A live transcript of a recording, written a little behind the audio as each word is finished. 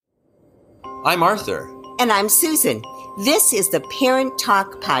I'm Arthur. And I'm Susan. This is the Parent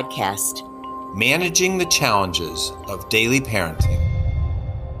Talk Podcast. Managing the challenges of daily parenting.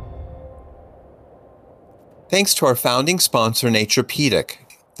 Thanks to our founding sponsor, Naturepedic,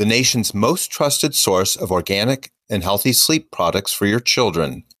 the nation's most trusted source of organic and healthy sleep products for your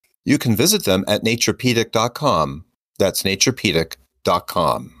children. You can visit them at naturepedic.com. That's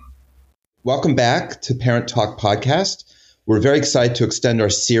naturepedic.com. Welcome back to Parent Talk Podcast. We're very excited to extend our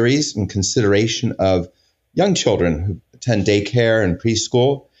series in consideration of young children who attend daycare and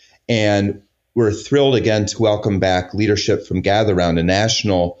preschool. And we're thrilled again to welcome back leadership from GatherRound, a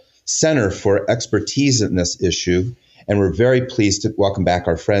national center for expertise in this issue. And we're very pleased to welcome back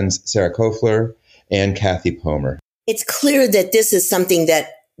our friends Sarah Koffler and Kathy Pomer. It's clear that this is something that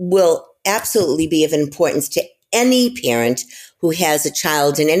will absolutely be of importance to any parent who has a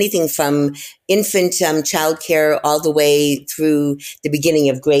child in anything from infant childcare all the way through the beginning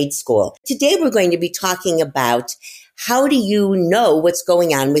of grade school. Today, we're going to be talking about how do you know what's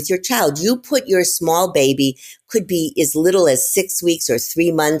going on with your child? You put your small baby, could be as little as 6 weeks or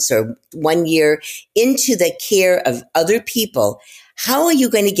 3 months or 1 year, into the care of other people. How are you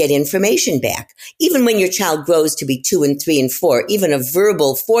going to get information back? Even when your child grows to be 2 and 3 and 4, even a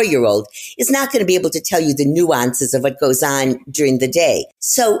verbal 4-year-old is not going to be able to tell you the nuances of what goes on during the day.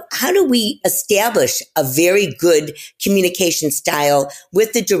 So how do we establish a very good communication style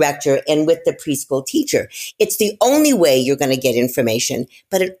with the director and with the preschool teacher? It's the only way you're going to get information,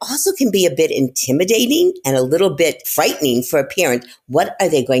 but it also can be a bit intimidating and a little bit frightening for a parent. What are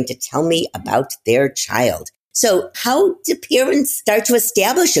they going to tell me about their child? So how do parents start to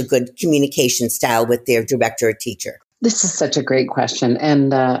establish a good communication style with their director or teacher? This is such a great question.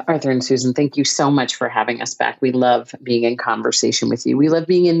 And Arthur and Susan, thank you so much for having us back. We love being in conversation with you. We love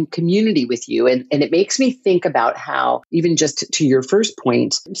being in community with you. And it makes me think about how, even just to your first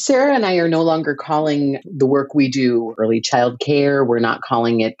point, Sarah and I are no longer calling the work we do early child care. We're not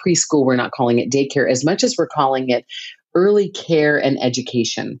calling it preschool. We're not calling it daycare as much as we're calling it early care and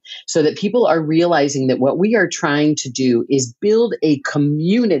education, so that people are realizing that what we are trying to do is build a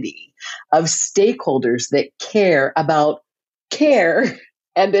community of stakeholders that care about care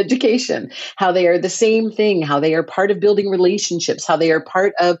and education, how they are the same thing, how they are part of building relationships, how they are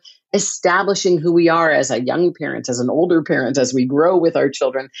part of establishing who we are as a young parent, as an older parent, as we grow with our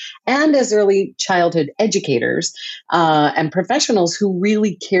children, and as early childhood educators and professionals who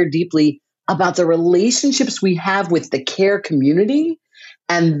really care deeply about the relationships we have with the care community.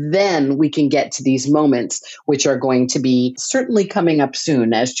 And then we can get to these moments, which are going to be certainly coming up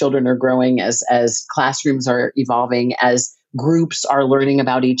soon as children are growing, as classrooms are evolving, as groups are learning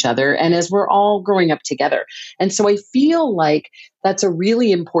about each other, and as we're all growing up together. And so I feel like that's a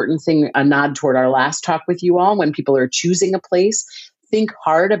really important thing, a nod toward our last talk with you all, when people are choosing a place. Think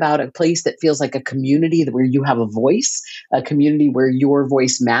hard about a place that feels like a community where you have a voice, a community where your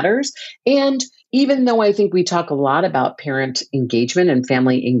voice matters. And even though I think we talk a lot about parent engagement and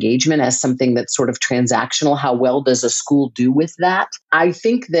family engagement as something that's sort of transactional, how well does a school do with that? I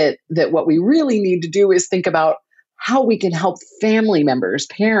think that what we really need to do is think about how we can help family members,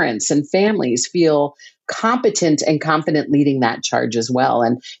 parents and families feel competent and confident leading that charge as well.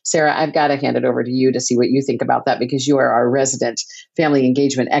 And Sarah, I've got to hand it over to you to see what you think about that, because you are our resident family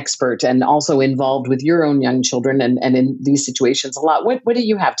engagement expert and also involved with your own young children and in these situations a lot. What do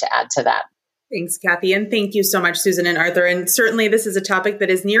you have to add to that? Thanks, Kathy. And thank you so much, Susan and Arthur. And certainly this is a topic that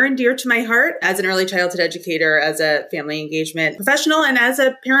is near and dear to my heart as an early childhood educator, as a family engagement professional, and as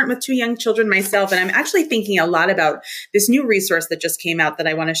a parent with 2 young children myself. And I'm actually thinking a lot about this new resource that just came out that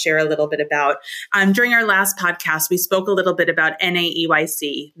I want to share a little bit about. During our last podcast, we spoke a little bit about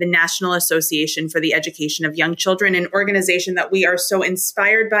NAEYC, the National Association for the Education of Young Children, an organization that we are so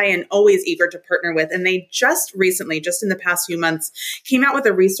inspired by and always eager to partner with. And they just recently, just in the past few months, came out with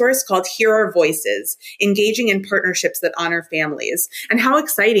a resource called Hear Our Voices, engaging in partnerships that honor families. And how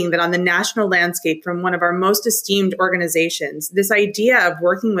exciting that on the national landscape from one of our most esteemed organizations, this idea of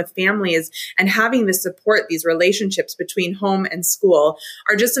working with families and having the support, these relationships between home and school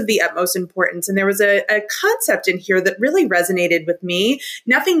are just of the utmost importance. And there was a concept in here that really resonated with me.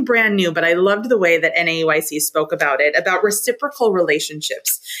 Nothing brand new, but I loved the way that NAEYC spoke about it, about reciprocal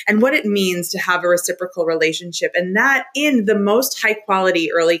relationships and what it means to have a reciprocal relationship. And that in the most high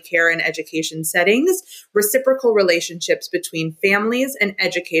quality early care and education settings, reciprocal relationships between families and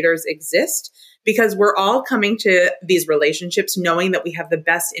educators exist, because we're all coming to these relationships knowing that we have the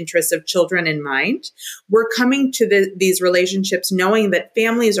best interests of children in mind. We're coming to these relationships knowing that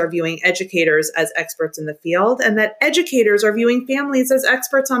families are viewing educators as experts in the field and that educators are viewing families as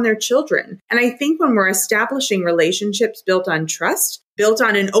experts on their children. And I think when we're establishing relationships built on trust, built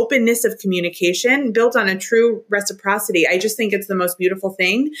on an openness of communication, built on a true reciprocity. I just think it's the most beautiful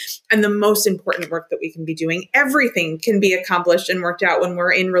thing and the most important work that we can be doing. Everything can be accomplished and worked out when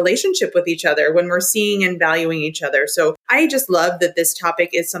we're in relationship with each other, when we're seeing and valuing each other. So I just love that this topic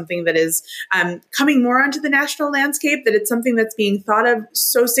is something that is coming more onto the national landscape, that it's something that's being thought of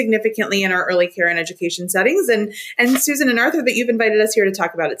so significantly in our early care and education settings. And Susan and Arthur, that you've invited us here to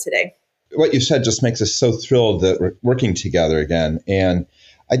talk about it today. What you said just makes us so thrilled that we're working together again. And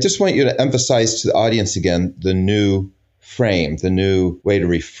I just want you to emphasize to the audience again the new frame, the new way to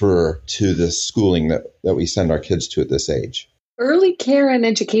refer to the schooling that we send our kids to at this age. Early care and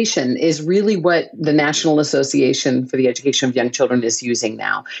education is really what the National Association for the Education of Young Children is using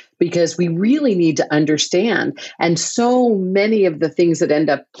now, because we really need to understand. And so many of the things that end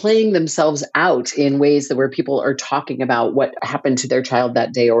up playing themselves out in ways that where people are talking about what happened to their child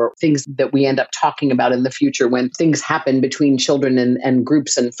that day, or things that we end up talking about in the future when things happen between children and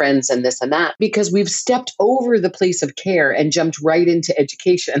groups and friends and this and that, because we've stepped over the place of care and jumped right into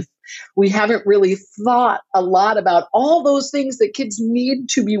education. We haven't really thought a lot about all those things that kids need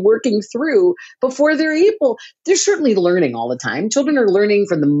to be working through before they're able. They're certainly learning all the time. Children are learning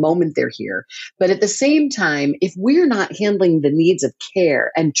from the moment they're here. But at the same time, if we're not handling the needs of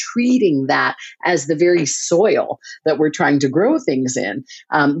care and treating that as the very soil that we're trying to grow things in,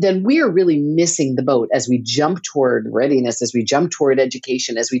 then we are really missing the boat as we jump toward readiness, as we jump toward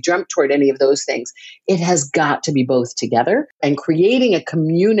education, as we jump toward any of those things. It has got to be both together, and creating a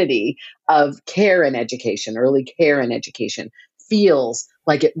community of care and education, early care and education, feels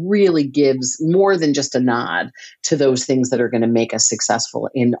like it really gives more than just a nod to those things that are going to make us successful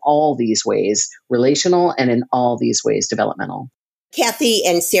in all these ways, relational, and in all these ways, developmental. Kathy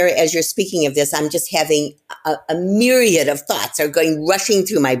and Sarah, as you're speaking of this, I'm just having a myriad of thoughts are going rushing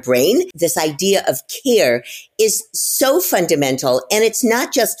through my brain. This idea of care is so fundamental, and it's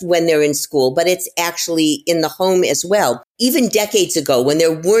not just when they're in school, but it's actually in the home as well. Even decades ago, when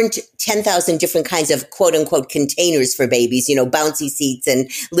there weren't 10,000 different kinds of quote unquote containers for babies, bouncy seats and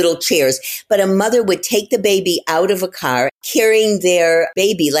little chairs, but a mother would take the baby out of a car carrying their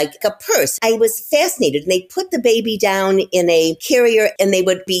baby like a purse. I was fascinated. And they put the baby down in a carrier, and they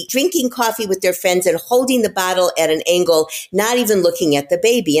would be drinking coffee with their friends and holding the bottle at an angle, not even looking at the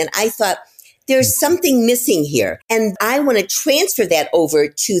baby. And I thought, there's something missing here. And I want to transfer that over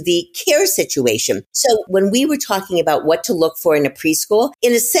to the care situation. So when we were talking about what to look for in a preschool,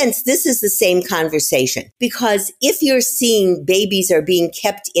 in a sense, this is the same conversation. Because if you're seeing babies are being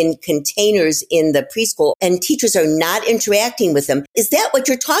kept in containers in the preschool and teachers are not interacting with them, is that what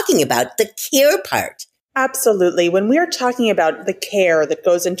you're talking about? The care part? Absolutely. When we are talking about the care that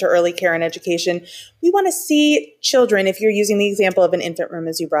goes into early care and education, we want to see children, if you're using the example of an infant room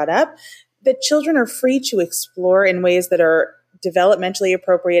as you brought up, that children are free to explore in ways that are developmentally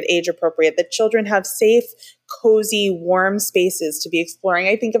appropriate, age appropriate, that children have safe, cozy, warm spaces to be exploring.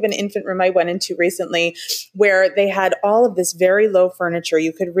 I think of an infant room I went into recently where they had all of this very low furniture.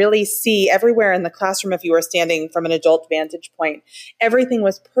 You could really see everywhere in the classroom if you were standing from an adult vantage point. Everything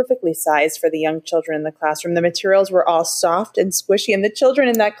was perfectly sized for the young children in the classroom. The materials were all soft and squishy, and the children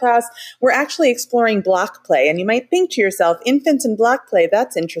in that class were actually exploring block play. And you might think to yourself, infants and block play,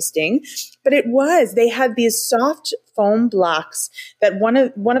 that's interesting. But it was. They had these soft foam blocks that one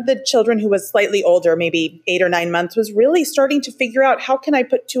of the children who was slightly older, maybe 8 or 9 months, was really starting to figure out, how can I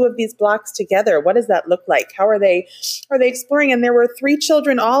put two of these blocks together? What does that look like? How are they exploring? And there were 3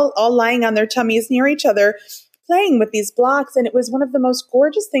 children all lying on their tummies near each other, playing with these blocks. And it was one of the most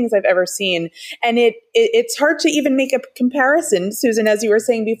gorgeous things I've ever seen. And it's hard to even make a comparison, Susan, as you were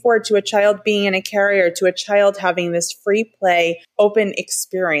saying before, to a child being in a carrier, to a child having this free play, open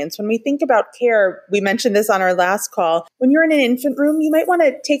experience. When we think about care, we mentioned this on our last call. When you're in an infant room, you might want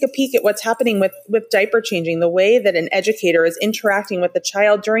to take a peek at what's happening with diaper changing, the way that an educator is interacting with the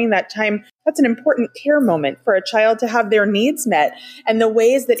child during that time. That's an important care moment for a child to have their needs met. And the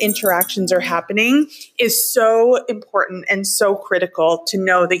ways that interactions are happening is so important and so critical to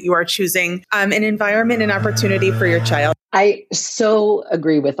know that you are choosing an environment and opportunity for your child. I so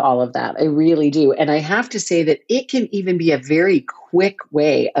agree with all of that. I really do. And I have to say that it can even be a very quick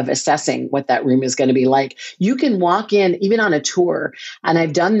way of assessing what that room is going to be like. You can walk in, even on a tour, and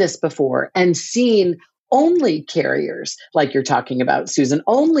I've done this before, and seen only carriers, like you're talking about, Susan,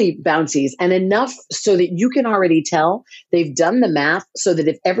 only bouncies, and enough so that you can already tell they've done the math so that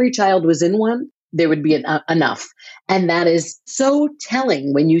if every child was in one, there would be enough. And that is so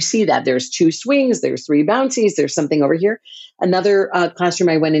telling when you see that. There's 2 swings, there's 3 bouncies, there's something over here. Another classroom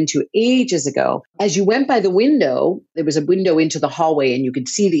I went into ages ago, as you went by the window, there was a window into the hallway and you could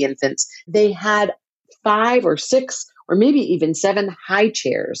see the infants. They had 5 or 6 or maybe even 7 high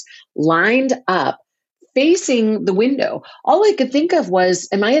chairs lined up facing the window. All I could think of was,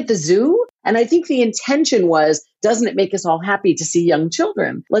 am I at the zoo? And I think the intention was, doesn't it make us all happy to see young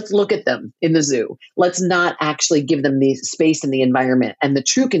children? Let's look at them in the zoo. Let's not actually give them the space and the environment and the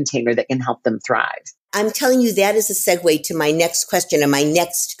true container that can help them thrive. I'm telling you, that is a segue to my next question and my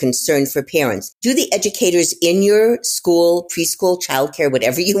next concern for parents. Do the educators in your school, preschool, childcare,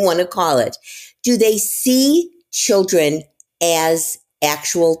 whatever you want to call it, do they see children as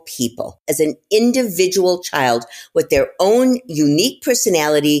actual people, as an individual child with their own unique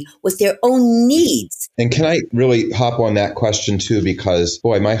personality, with their own needs? And can I really hop on that question too? Because,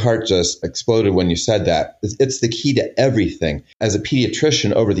 boy, my heart just exploded when you said that. It's the key to everything. As a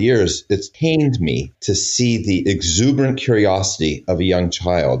pediatrician over the years, it's pained me to see the exuberant curiosity of a young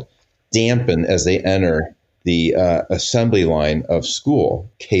child dampen as they enter the assembly line of school,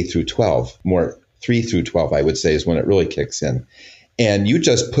 K through 12, more 3 through 12, I would say, is when it really kicks in. And you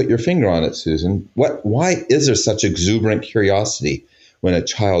just put your finger on it, Susan. Why is there such exuberant curiosity when a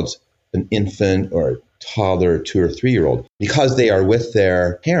child's an infant or a toddler, 2 or 3-year-old? Because they are with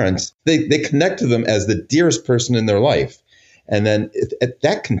their parents, they connect to them as the dearest person in their life. And then if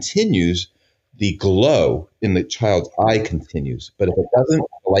that continues, the glow in the child's eye continues. But if it doesn't,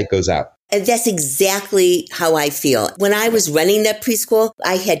 the light goes out. And that's exactly how I feel. When I was running that preschool,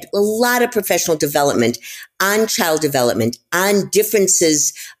 I had a lot of professional development on child development, on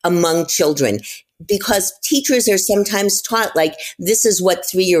differences among children, because teachers are sometimes taught like, this is what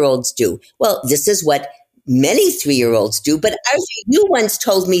 3-year-olds do. Well, this is what many 3-year-olds do. But Arthur, you once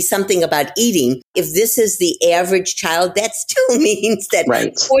told me something about eating. If this is the average child, that still means that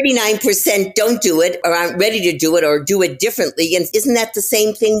 49% don't do it or aren't ready to do it or do it differently. And isn't that the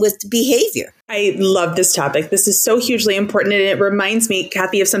same thing with behavior? I love this topic. This is so hugely important. And it reminds me,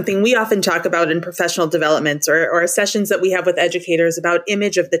 Kathy, of something we often talk about in professional developments or sessions that we have with educators about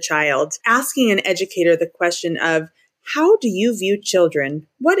image of the child. Asking an educator the question of, how do you view children?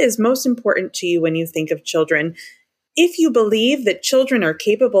 What is most important to you when you think of children? If you believe that children are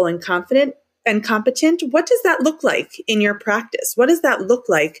capable and confident and competent, what does that look like in your practice? What does that look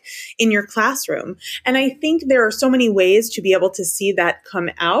like in your classroom? And I think there are so many ways to be able to see that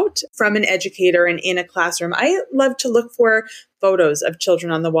come out from an educator and in a classroom. I love to look for photos of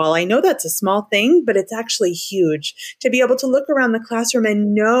children on the wall. I know that's a small thing, but it's actually huge to be able to look around the classroom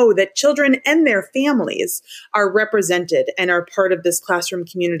and know that children and their families are represented and are part of this classroom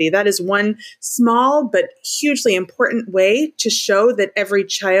community. That is one small but hugely important way to show that every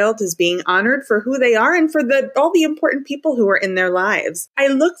child is being honored for who they are and for all the important people who are in their lives. I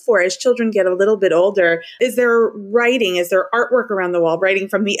look for, as children get a little bit older, is there writing, is there artwork around the wall, writing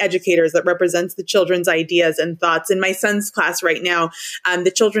from the educators that represents the children's ideas and thoughts? In my son's class right now, the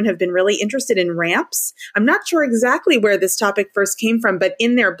children have been really interested in ramps. I'm not sure exactly where this topic first came from, but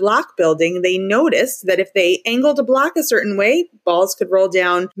in their block building, they noticed that if they angled a block a certain way, balls could roll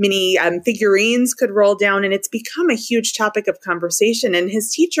down, mini figurines could roll down, and it's become a huge topic of conversation. And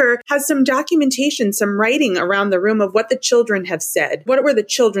his teacher has some documentation, some writing around the room of what the children have said. What were the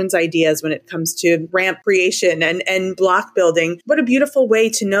children's ideas when it comes to ramp creation and block building? What a beautiful way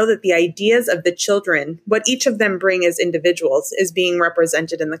to know that the ideas of the children, what each of them bring as individuals, is being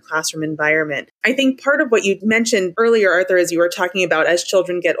represented in the classroom environment. I think part of what you mentioned earlier, Arthur, as you were talking about as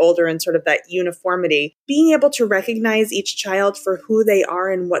children get older and sort of that uniformity, being able to recognize each child for who they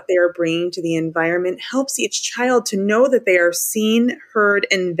are and what they are bringing to the environment helps each child to know that they are seen, heard,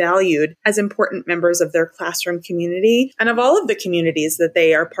 and valued as important members of their classroom community and of all of the communities that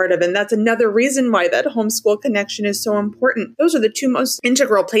they are part of. And that's another reason why that homeschool connection is so important. Those are the two most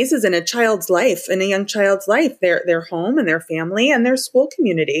integral places in a child's life, in a young child's life, their home and their family and their school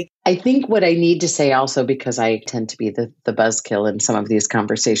community. I think what I need to say also, because I tend to be the buzzkill in some of these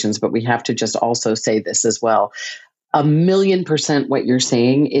conversations, but we have to just also say this as well. 1,000,000% what you're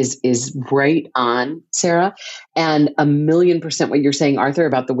saying is right on, Sarah. And 1,000,000% what you're saying, Arthur,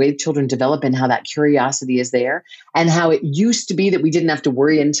 about the way children develop and how that curiosity is there and how it used to be that we didn't have to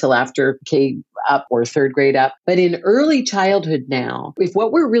worry until after K up or 3rd grade up. But in early childhood now, if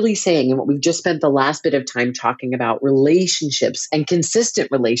what we're really saying and what we've just spent the last bit of time talking about, relationships and consistent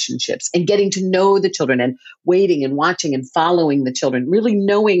relationships and getting to know the children and waiting and watching and following the children, really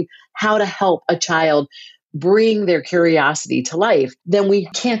knowing how to help a child bring their curiosity to life, then we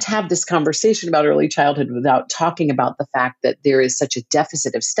can't have this conversation about early childhood without talking about the fact that there is such a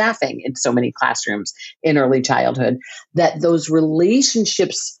deficit of staffing in so many classrooms in early childhood, that those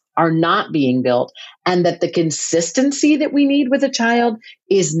relationships are not being built, and that the consistency that we need with a child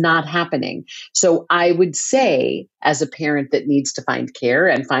is not happening. So I would say, as a parent that needs to find care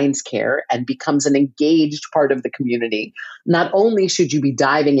and finds care and becomes an engaged part of the community, not only should you be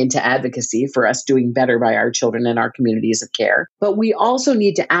diving into advocacy for us doing better by our children and our communities of care, but we also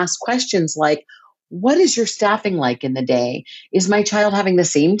need to ask questions like, what is your staffing like in the day? Is my child having the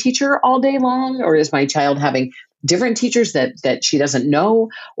same teacher all day long? Or is my child having different teachers that she doesn't know?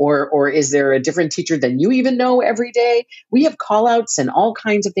 Or is there a different teacher than you even know every day? We have call outs and all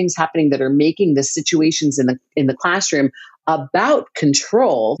kinds of things happening that are making the situations in the classroom about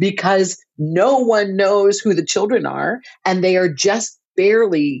control, because no one knows who the children are, and they are just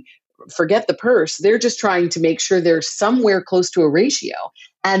barely, forget the purse, they're just trying to make sure they're somewhere close to a ratio.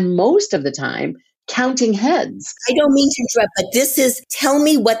 And most of the time, counting heads. I don't mean to interrupt, but this is, tell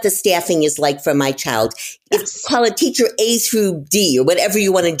me what the staffing is like for my child. It's call it teacher A through D or whatever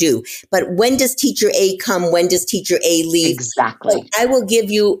you want to do. But when does teacher A come? When does teacher A leave? Exactly. I'll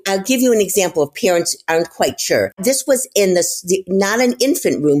give you an example if parents aren't quite sure. This was in not an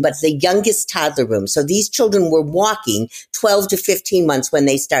infant room, but the youngest toddler room. So these children were walking 12 to 15 months when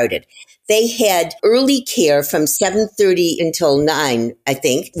they started. They had early care from 7:30 until 9, I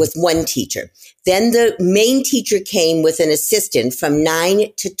think, with one teacher. Then the main teacher came with an assistant from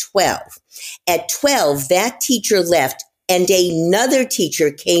 9 to 12. At 12, that teacher left and another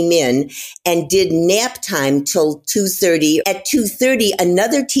teacher came in and did nap time till 2:30. At 2:30,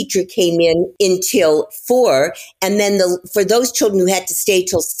 another teacher came in until 4. And then for those children who had to stay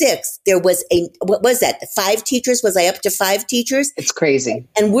till 6, there was what was that? 5 teachers? Was I up to 5 teachers? It's crazy.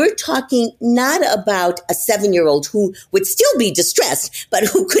 And we're talking not about a 7-year-old who would still be distressed, but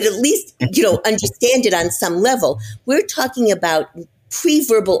who could at least, understand it on some level. We're talking about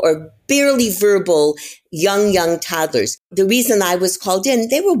pre-verbal or barely verbal young toddlers. The reason I was called in,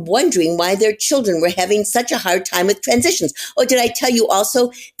 they were wondering why their children were having such a hard time with transitions. Oh, did I tell you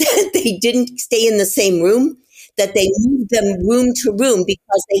also that they didn't stay in the same room? That they moved them room to room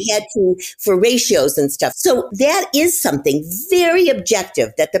because they had to, for ratios and stuff. So that is something very objective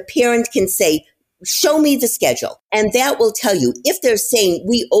that the parent can say, show me the schedule. And that will tell you if they're saying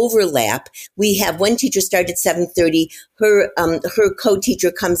we overlap. We have one teacher start at 7:30. Her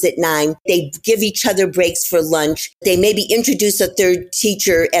co-teacher comes at 9. They give each other breaks for lunch. They maybe introduce a third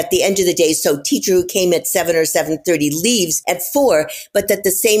teacher at the end of the day. So teacher who came at 7 or 7:30 leaves at 4, but that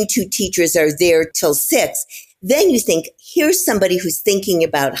the same 2 teachers are there till 6. Then you think, here's somebody who's thinking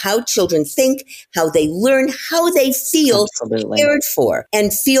about how children think, how they learn, how they feel cared for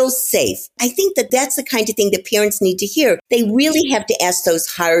and feel safe. I think that that's the kind of thing that parents need to hear. They really have to ask those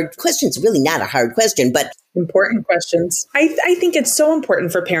hard questions. Really not a hard question, but important questions. I think it's so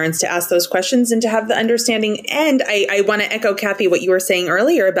important for parents to ask those questions and to have the understanding. And I want to echo, Kathy, what you were saying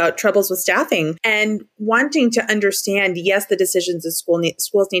earlier about troubles with staffing and wanting to understand, yes, the decisions that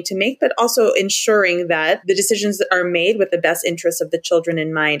schools need to make, but also ensuring that the decisions that are made with the best interests of the children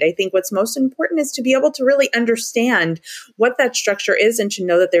in mind. I think what's most important is to be able to really understand what that structure is and to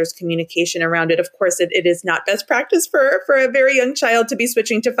know that there's communication around it. Of course, it is not best practice for a very young child to be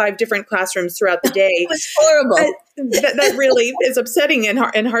switching to 5 different classrooms throughout the day. Horrible. That really is upsetting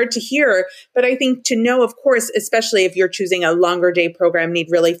and hard to hear. But I think to know, of course, especially if you're choosing a longer day program, need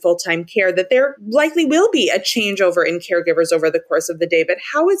really full-time care, that there likely will be a changeover in caregivers over the course of the day. But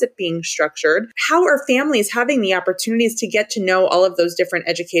how is it being structured? How are families having the opportunities to get to know all of those different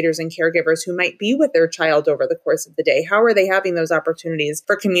educators and caregivers who might be with their child over the course of the day? How are they having those opportunities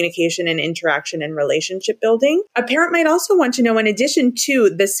for communication and interaction and relationship building? A parent might also want to know, in addition to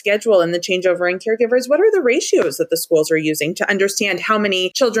the schedule and the changeover in caregivers, what are the ratios that the schools are using to understand how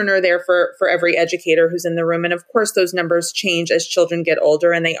many children are there for every educator who's in the room. And of course, those numbers change as children get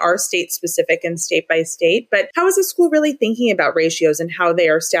older, and they are state specific and state by state. But how is the school really thinking about ratios and how they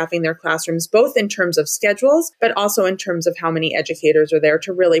are staffing their classrooms, both in terms of schedules, but also in terms of how many educators are there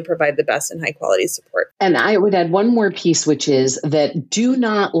to really provide the best and high quality support? And I would add one more piece, which is that do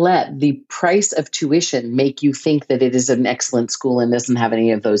not let the price of tuition make you think that it is an excellent school and doesn't have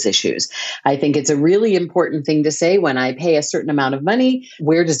any of those issues. I think it's a really important thing to say, when I pay a certain amount of money,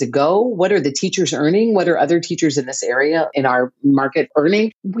 where does it go? What are the teachers earning? What are other teachers in this area in our market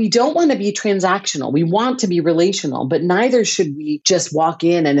earning? We don't want to be transactional. We want to be relational, but neither should we just walk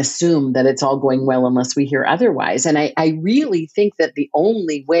in and assume that it's all going well unless we hear otherwise. And I I really think that the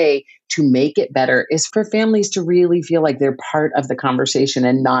only way to make it better is for families to really feel like they're part of the conversation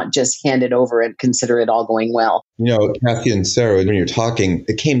and not just hand it over and consider it all going well. Kathy and Sarah, when you're talking,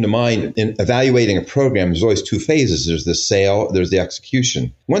 it came to mind in evaluating a program, there's always two phases. There's the sale, there's the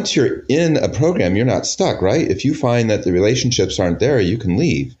execution. Once you're in a program, you're not stuck, right? If you find that the relationships aren't there, you can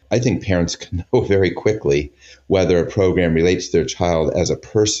leave. I think parents can know very quickly whether a program relates to their child as a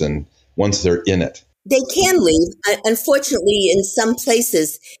person once they're in it. They can leave. Unfortunately, in some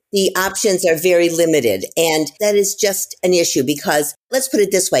places, the options are very limited. And that is just an issue because let's put it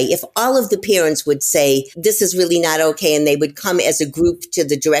this way. If all of the parents would say, this is really not okay, and they would come as a group to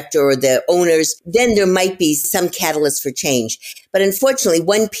the director or the owners, then there might be some catalyst for change. But unfortunately,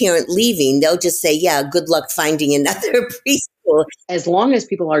 one parent leaving, they'll just say, yeah, good luck finding another preschool. As long as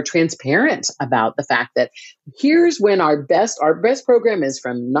people are transparent about the fact that here's when our best program is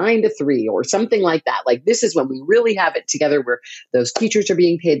from 9 to 3 or something like that. Like this is when we really have it together where those teachers are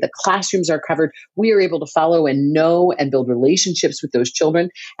being paid, the classrooms are covered. We are able to follow and know and build relationships with those children.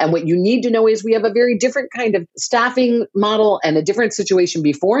 And what you need to know is we have a very different kind of staffing model and a different situation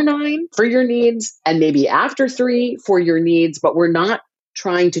before 9 for your needs and maybe after 3 for your needs, but we're not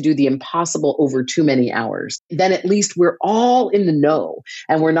trying to do the impossible over too many hours. Then at least we're all in the know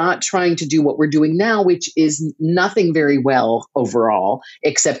and we're not trying to do what we're doing now, which is nothing very well overall,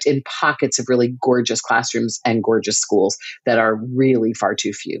 except in pockets of really gorgeous classrooms and gorgeous schools that are really far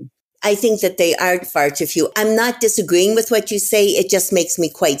too few. I think that they are far too few. I'm not disagreeing with what you say. It just makes me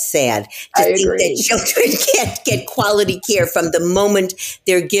quite sad to think that children can't get quality care from the moment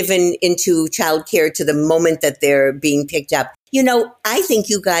they're given into childcare to the moment that they're being picked up. I think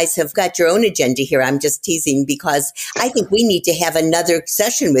you guys have got your own agenda here. I'm just teasing because I think we need to have another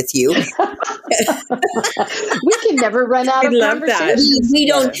session with you. We can never run out of conversation. We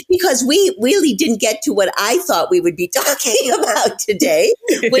don't, because we really didn't get to what I thought we would be talking about today,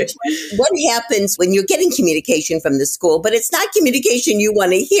 which was what happens when you're getting communication from the school, but it's not communication you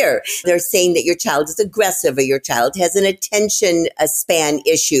want to hear. They're saying that your child is aggressive or your child has an attention span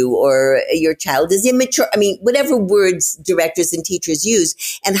issue or your child is immature. I mean, whatever words directors and teachers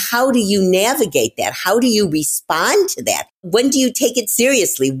use. And how do you navigate that? How do you respond to that? When do you take it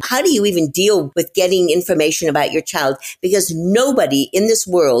seriously? How do you even deal with getting information about your child? Because nobody in this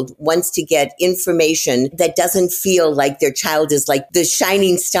world wants to get information that doesn't feel like their child is like the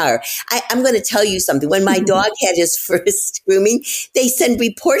shining star. I'm going to tell you something. When my dog had his first grooming, they send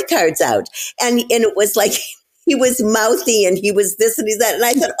report cards out. And it was like, he was mouthy and he was this and he's that. And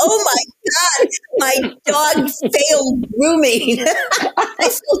I thought, oh my God, my dog failed grooming. I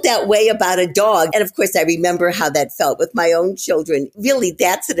felt that way about a dog. And of course, I remember how that felt with my own children. Really,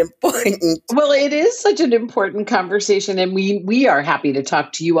 that's an important. Well, it is such an important conversation. And we are happy to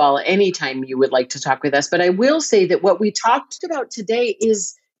talk to you all anytime you would like to talk with us. But I will say that what we talked about today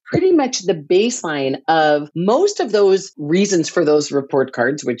is pretty much the baseline of most of those reasons for those report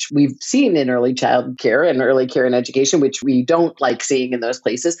cards, which we've seen in early child care and early care and education, which we don't like seeing in those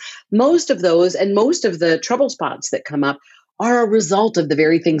places. Most of those and most of the trouble spots that come up are a result of the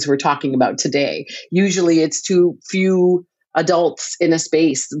very things we're talking about today. Usually it's too few adults in a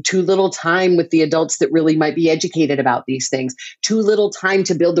space, too little time with the adults that really might be educated about these things, too little time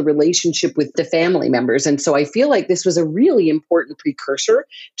to build the relationship with the family members. And so I feel like this was a really important precursor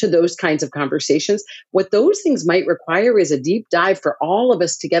to those kinds of conversations. What those things might require is a deep dive for all of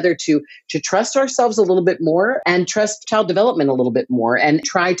us together to trust ourselves a little bit more and trust child development a little bit more and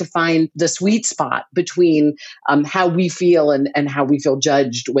try to find the sweet spot between how we feel and how we feel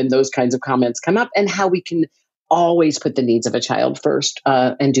judged when those kinds of comments come up and how we can always put the needs of a child first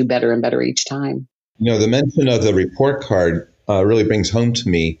and do better and better each time. The mention of the report card really brings home to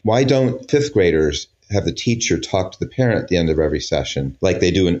me, why don't fifth graders have the teacher talk to the parent at the end of every session like they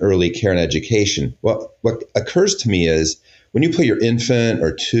do in early care and education? Well, what occurs to me is when you put your infant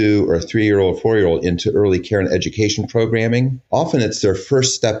or 2 or 3-year-old, 4-year-old into early care and education programming, often it's their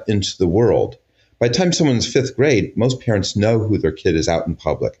first step into the world. By the time someone's 5th grade, most parents know who their kid is out in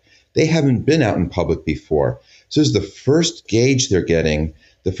public. They haven't been out in public before. So this is the first gauge they're getting,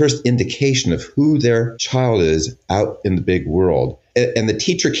 the first indication of who their child is out in the big world. And the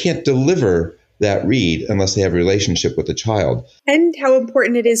teacher can't deliver that read unless they have a relationship with the child. And how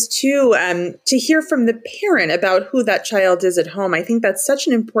important it is to hear from the parent about who that child is at home. I think that's such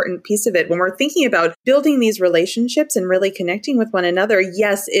an important piece of it. When we're thinking about building these relationships and really connecting with one another,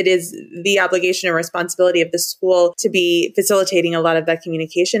 yes, it is the obligation and responsibility of the school to be facilitating a lot of that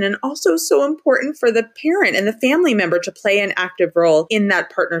communication, and also so important for the parent and the family member to play an active role in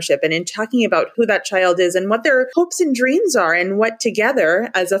that partnership and in talking about who that child is and what their hopes and dreams are, and what together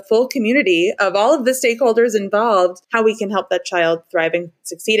as a full community of of all of the stakeholders involved, how we can help that child thrive and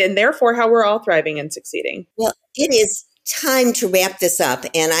succeed, and therefore how we're all thriving and succeeding. Well, it is time to wrap this up,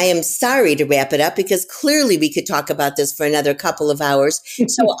 and I am sorry to wrap it up because clearly we could talk about this for another couple of hours.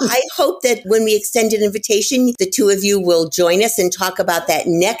 So I hope that when we extend an invitation, the two of you will join us and talk about that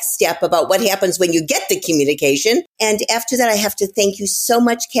next step about what happens when you get the communication. And after that, I have to thank you so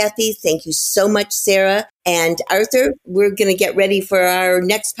much, Kathy. Thank you so much, Sarah. And Arthur, we're going to get ready for our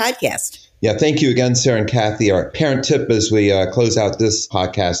next podcast. Yeah, thank you again, Sarah and Kathy. Our parent tip as we close out this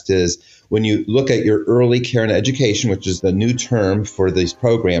podcast is when you look at your early care and education, which is the new term for these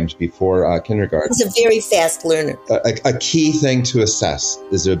programs before kindergarten. He's a very fast learner. A key thing to assess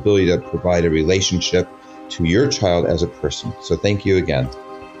is the ability to provide a relationship to your child as a person. So thank you again.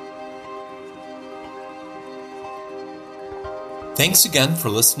 Thanks again for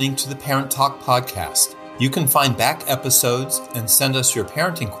listening to the Parent Talk podcast. You can find back episodes and send us your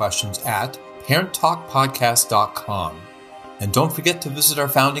parenting questions at parenttalkpodcast.com. And don't forget to visit our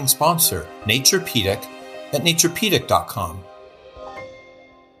founding sponsor, NaturePedic, at naturepedic.com.